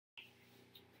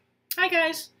Hi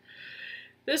guys,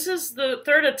 this is the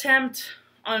third attempt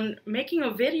on making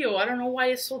a video. I don't know why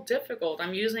it's so difficult.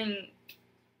 I'm using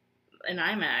an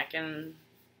iMac and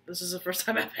this is the first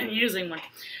time I've been using one.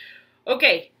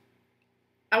 Okay,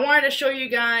 I wanted to show you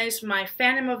guys my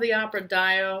Phantom of the Opera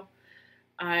dio.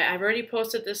 I've already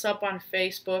posted this up on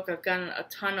Facebook. I've gotten a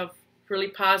ton of really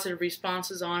positive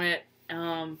responses on it.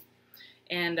 I'm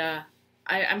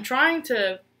trying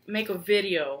to make a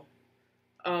video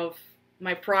of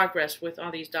my progress with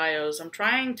all these diodes. I'm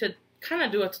trying to kind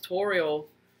of do a tutorial,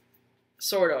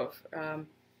 sort of,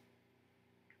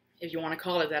 if you want to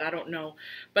call it that, I don't know.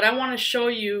 But I want to show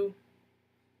you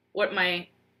what my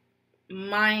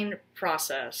mind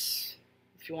process,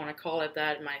 if you want to call it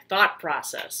that, my thought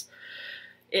process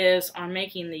is on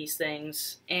making these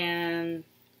things, and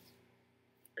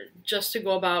just to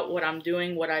go about what I'm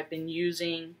doing, what I've been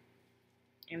using,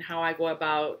 and how I go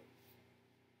about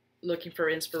looking for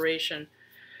inspiration.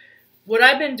 What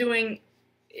I've been doing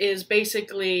is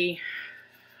basically,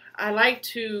 I like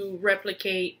to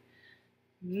replicate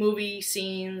movie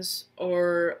scenes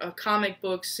or a comic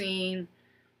book scene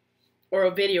or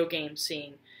a video game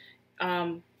scene.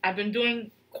 I've been doing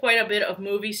quite a bit of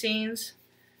movie scenes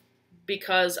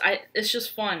because it's just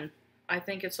fun. I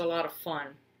think it's a lot of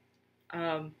fun.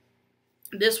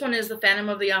 This one is the Phantom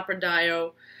of the Opera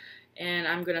dio, and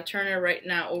I'm going to turn it right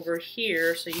now over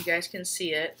here so you guys can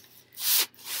see it.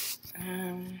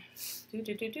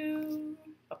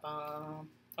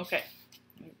 Okay.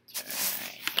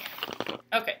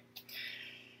 Okay.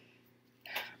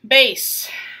 Base.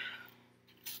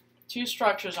 Two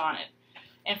structures on it.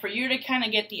 And for you to kind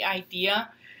of get the idea,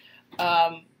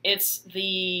 it's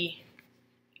the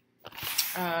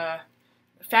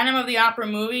Phantom of the Opera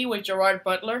movie with Gerard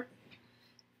Butler.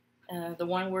 The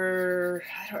one where,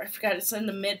 I forgot, it's in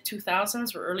the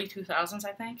mid-2000s or early 2000s,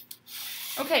 I think.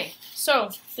 Okay, so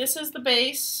this is the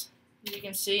base, as you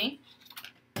can see.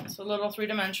 It's a little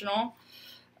three-dimensional.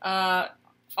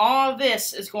 All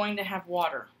this is going to have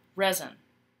water, resin,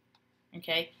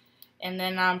 okay? And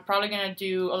then I'm probably going to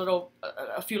do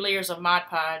a few layers of Mod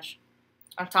Podge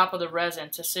on top of the resin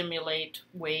to simulate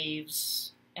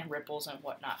waves and ripples and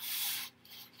whatnot.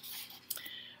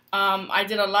 I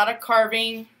did a lot of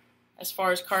carving as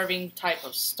far as carving type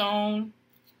of stone.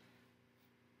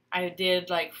 I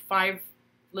did like 5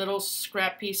 little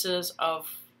scrap pieces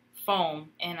of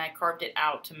foam and I carved it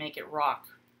out to make it rock.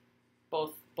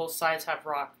 Both sides have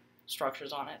rock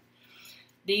structures on it.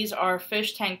 These are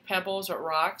fish tank pebbles or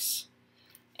rocks.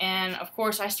 And of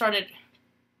course I started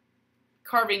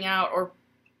carving out or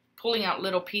pulling out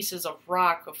little pieces of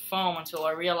rock, of foam, until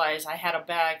I realized I had a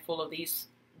bag full of these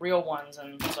real ones,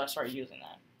 and so I started using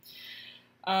that.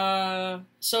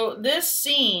 So this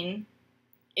scene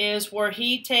is where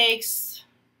he takes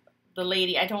the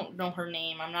lady, I don't know her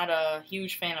name, I'm not a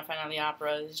huge fan of Phantom of the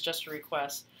Opera, it's just a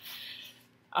request,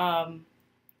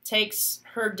 takes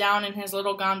her down in his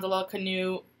little gondola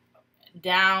canoe,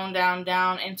 down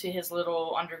into his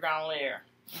little underground lair,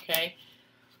 okay?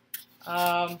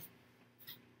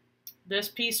 This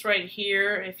piece right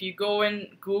here, if you go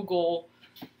and Google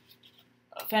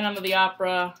Phantom of the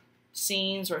Opera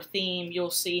scenes or theme, you'll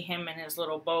see him in his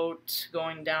little boat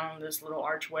going down this little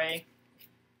archway.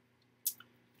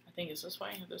 I think it's this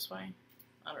way,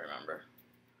 I don't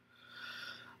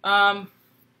remember.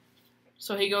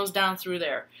 So he goes down through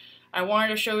there. I wanted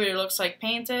to show you it looks like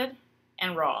painted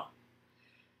and raw.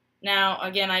 Now,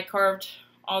 again, I carved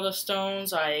all the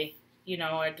stones. I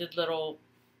did little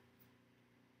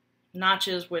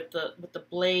notches with the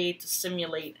blade to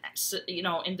simulate,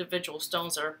 individual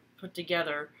stones that are put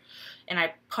together, and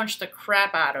I punched the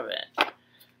crap out of it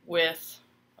with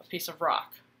a piece of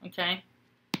rock. Okay.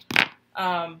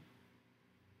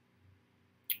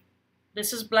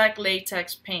 This is black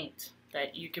latex paint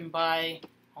that you can buy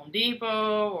Home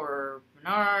Depot or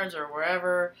Menards or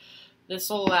wherever. This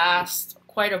will last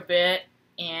quite a bit,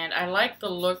 and I like the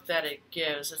look that it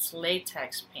gives. It's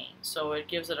latex paint, so it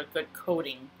gives it a good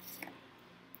coating.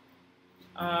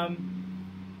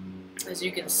 As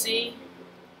you can see,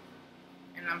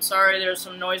 and I'm sorry there's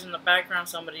some noise in the background,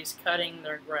 somebody's cutting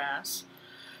their grass,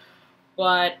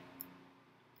 but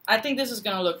I think this is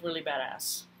going to look really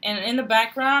badass. And in the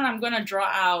background, I'm going to draw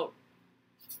out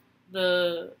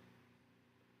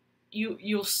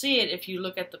you'll see it if you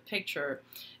look at the picture.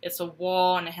 It's a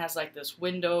wall and it has like this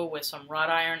window with some wrought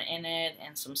iron in it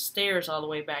and some stairs all the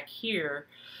way back here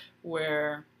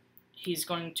where he's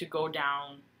going to go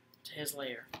down to his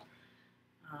lair.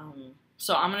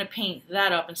 So I'm going to paint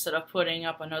that up instead of putting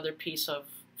up another piece of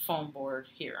foam board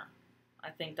here.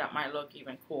 I think that might look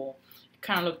even cool. It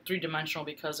kind of look three-dimensional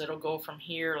because it'll go from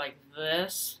here like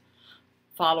this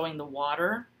following the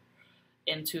water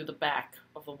into the back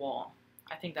of the wall.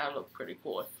 I think that would look pretty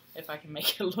cool if I can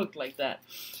make it look like that.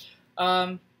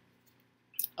 Other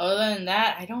than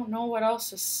that, I don't know what else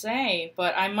to say,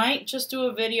 but I might just do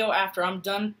a video after I'm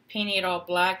done painting it all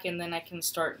black, and then I can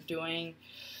start doing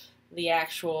the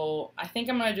actual, I think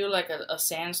I'm going to do like a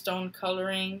sandstone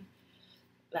coloring.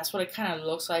 That's what it kind of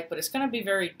looks like, but it's going to be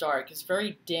very dark. It's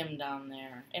very dim down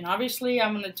there. And obviously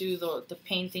I'm going to do the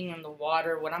painting and the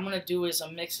water. What I'm going to do is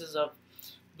a mixes of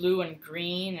blue and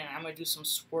green, and I'm going to do some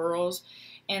swirls.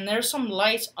 And there's some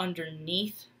lights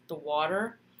underneath the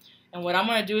water. And what I'm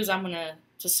going to do is I'm going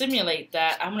to simulate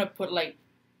that, I'm going to put like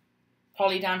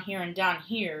probably down here and down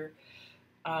here,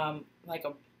 like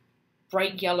a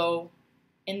bright yellow,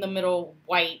 in the middle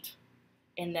white,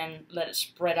 and then let it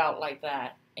spread out like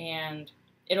that. And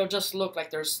it'll just look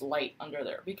like there's light under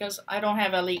there, because I don't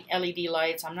have LED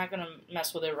lights. I'm not going to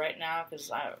mess with it right now because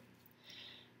I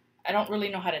don't really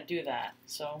know how to do that.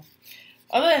 So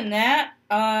other than that,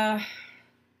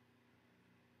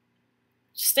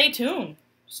 stay tuned.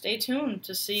 Stay tuned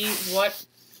to see what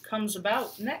comes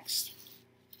about next.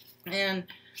 And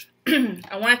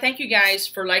I want to thank you guys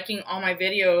for liking all my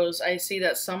videos. I see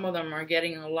that some of them are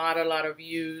getting a lot of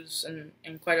views and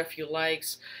quite a few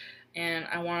likes. And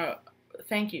I want to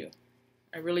thank you.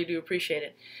 I really do appreciate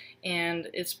it. And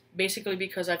it's basically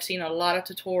because I've seen a lot of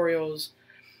tutorials,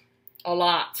 a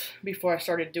lot, before I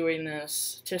started doing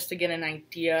this, just to get an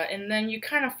idea. And then you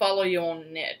kind of follow your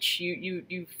own niche.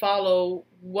 You follow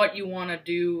what you want to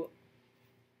do.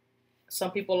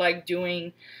 Some people like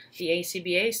doing the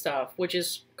ACBA stuff, which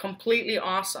is completely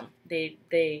awesome. They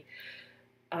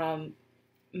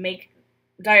make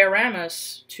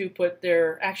dioramas to put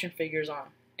their action figures on,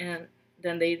 and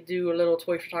then they do a little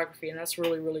toy photography, and that's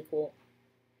really cool.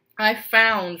 I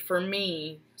found, for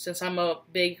me, since I'm a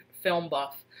big film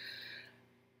buff,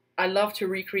 I love to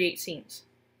recreate scenes.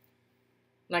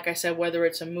 Like I said, whether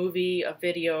it's a movie, a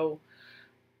video,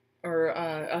 or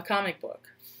a comic book.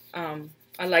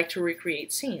 I like to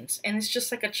recreate scenes, and it's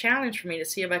just like a challenge for me to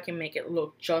see if I can make it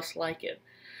look just like it.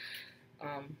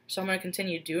 So I'm going to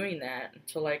continue doing that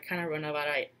until I kind of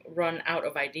run out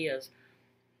of ideas.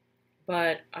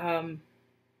 But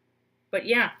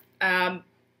yeah, I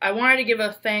wanted to give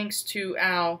a thanks to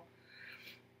Al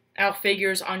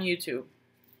Figures on YouTube,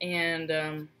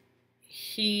 and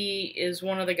he is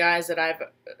one of the guys that I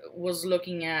was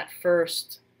looking at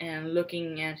first, and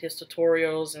looking at his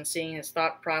tutorials and seeing his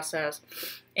thought process.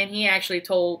 And he actually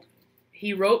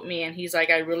he wrote me, and he's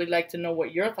like, I really like to know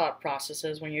what your thought process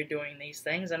is when you're doing these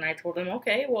things. And I told him,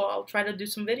 okay, well, I'll try to do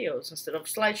some videos instead of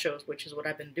slideshows, which is what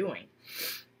I've been doing.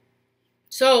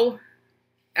 So,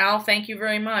 Al, thank you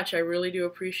very much. I really do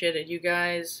appreciate it. You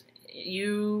guys,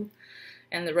 you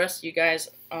and the rest of you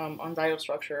guys on Dial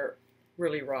Structure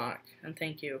really rock, and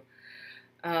thank you.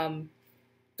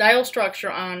 Dial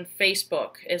Structure on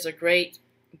Facebook is a great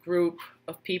group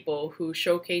of people who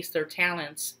showcase their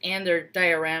talents and their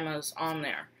dioramas on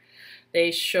there.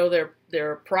 They show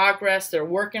their progress, their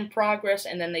work in progress,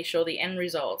 and then they show the end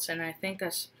results, and I think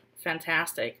that's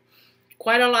fantastic.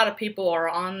 Quite a lot of people are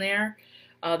on there.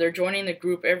 They're joining the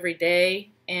group every day,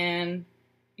 and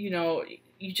you know,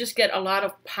 you just get a lot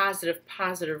of positive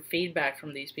feedback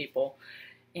from these people,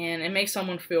 and it makes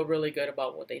someone feel really good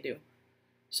about what they do.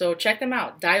 So check them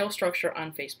out, Dial Structure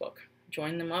on Facebook.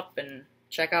 Join them up and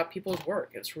check out people's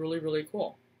work. It's really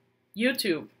cool.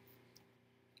 YouTube.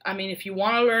 I mean, if you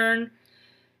want to learn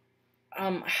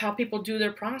how people do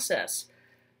their process,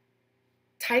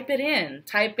 type it in.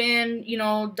 Type in, you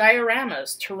know,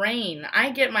 dioramas, terrain.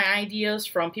 I get my ideas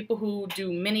from people who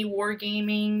do mini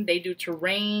wargaming. They do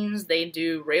terrains. They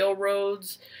do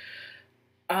railroads.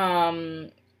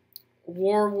 World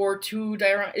War II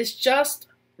diorama. It's just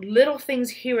little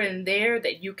things here and there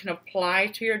that you can apply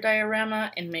to your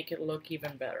diorama and make it look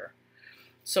even better.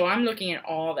 So I'm looking at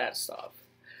all that stuff.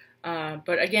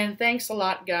 But again, thanks a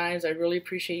lot, guys. I really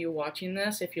appreciate you watching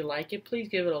this. If you like it, please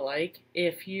give it a like.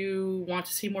 If you want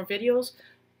to see more videos,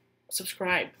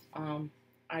 subscribe.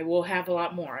 I will have a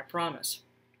lot more, I promise.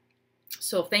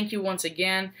 So thank you once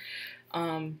again.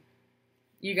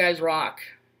 You guys rock.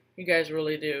 You guys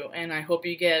really do. And I hope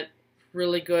you get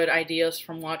really good ideas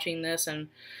from watching this, and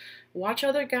watch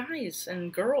other guys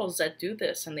and girls that do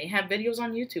this, and they have videos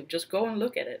on YouTube. Just go and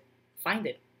look at it. Find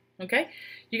it. Okay?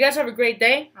 You guys have a great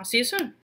day. I'll see you soon.